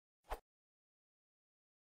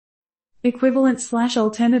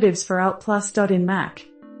Equivalent/alternatives for Alt+Dot in Mac.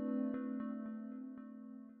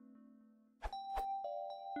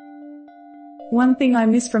 One thing I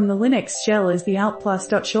miss from the Linux shell is the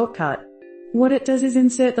Alt+Dot shortcut. What it does is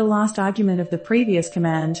insert the last argument of the previous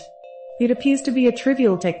command. It appears to be a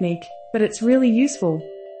trivial technique, but it's really useful.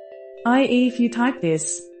 i.e., if you type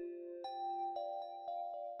this,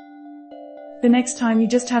 the next time you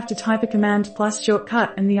just have to type a command plus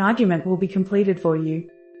shortcut and the argument will be completed for you.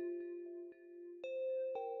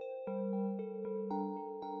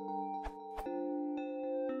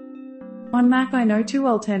 On Mac I know two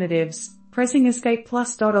alternatives, pressing escape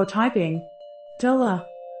plus dot or typing $,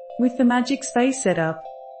 with the magic space setup.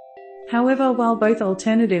 However, while both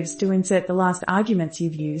alternatives do insert the last arguments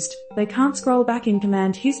you've used, they can't scroll back in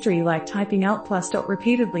command history like typing Alt+Dot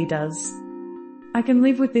repeatedly does. I can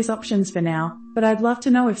live with these options for now, but I'd love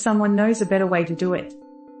to know if someone knows a better way to do it.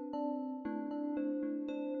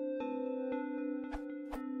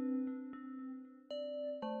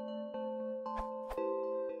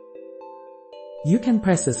 You can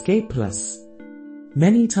press escape plus.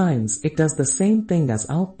 Many times it does the same thing as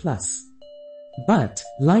Alt+. But,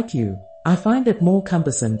 like you, I find it more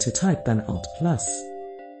cumbersome to type than Alt+.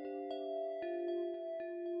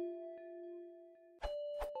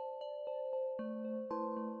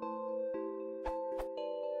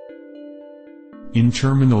 In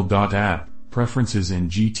Terminal.app, Preferences in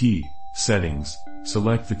GT, Settings,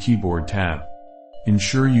 select the Keyboard tab.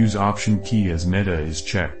 Ensure Use Option key as Meta is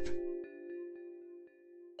checked.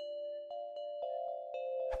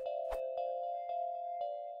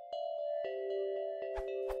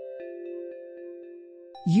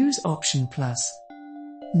 Use Option plus.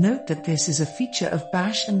 Note that this is a feature of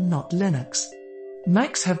Bash and not Linux.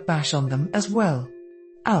 Macs have Bash on them as well.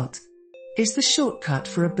 Alt is the shortcut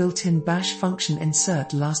for a built-in Bash function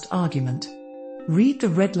insert last argument. Read the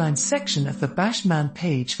redline section of the Bashman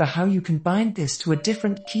page for how you can bind this to a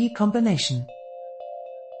different key combination.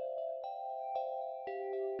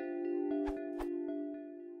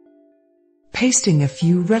 Pasting a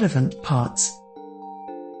few relevant parts.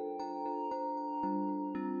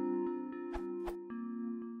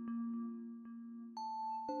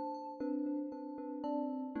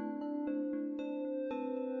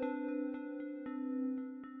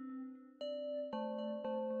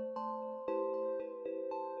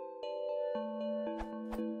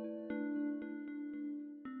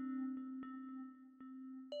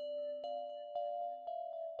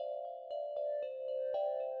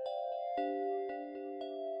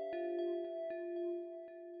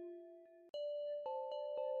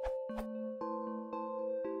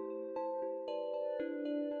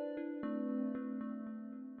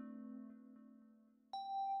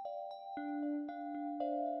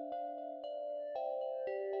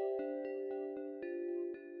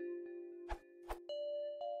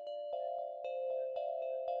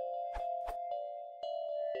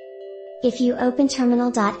 If you open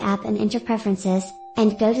Terminal.app and enter Preferences,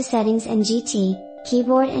 and go to Settings and GT,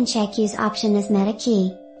 Keyboard and check Use Option as Meta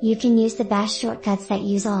key, you can use the Bash shortcuts that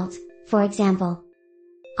use Alt, for example.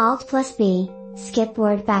 Alt+B, skip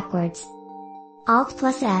word backwards.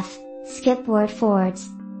 Alt+F, skip word forwards.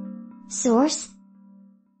 Source,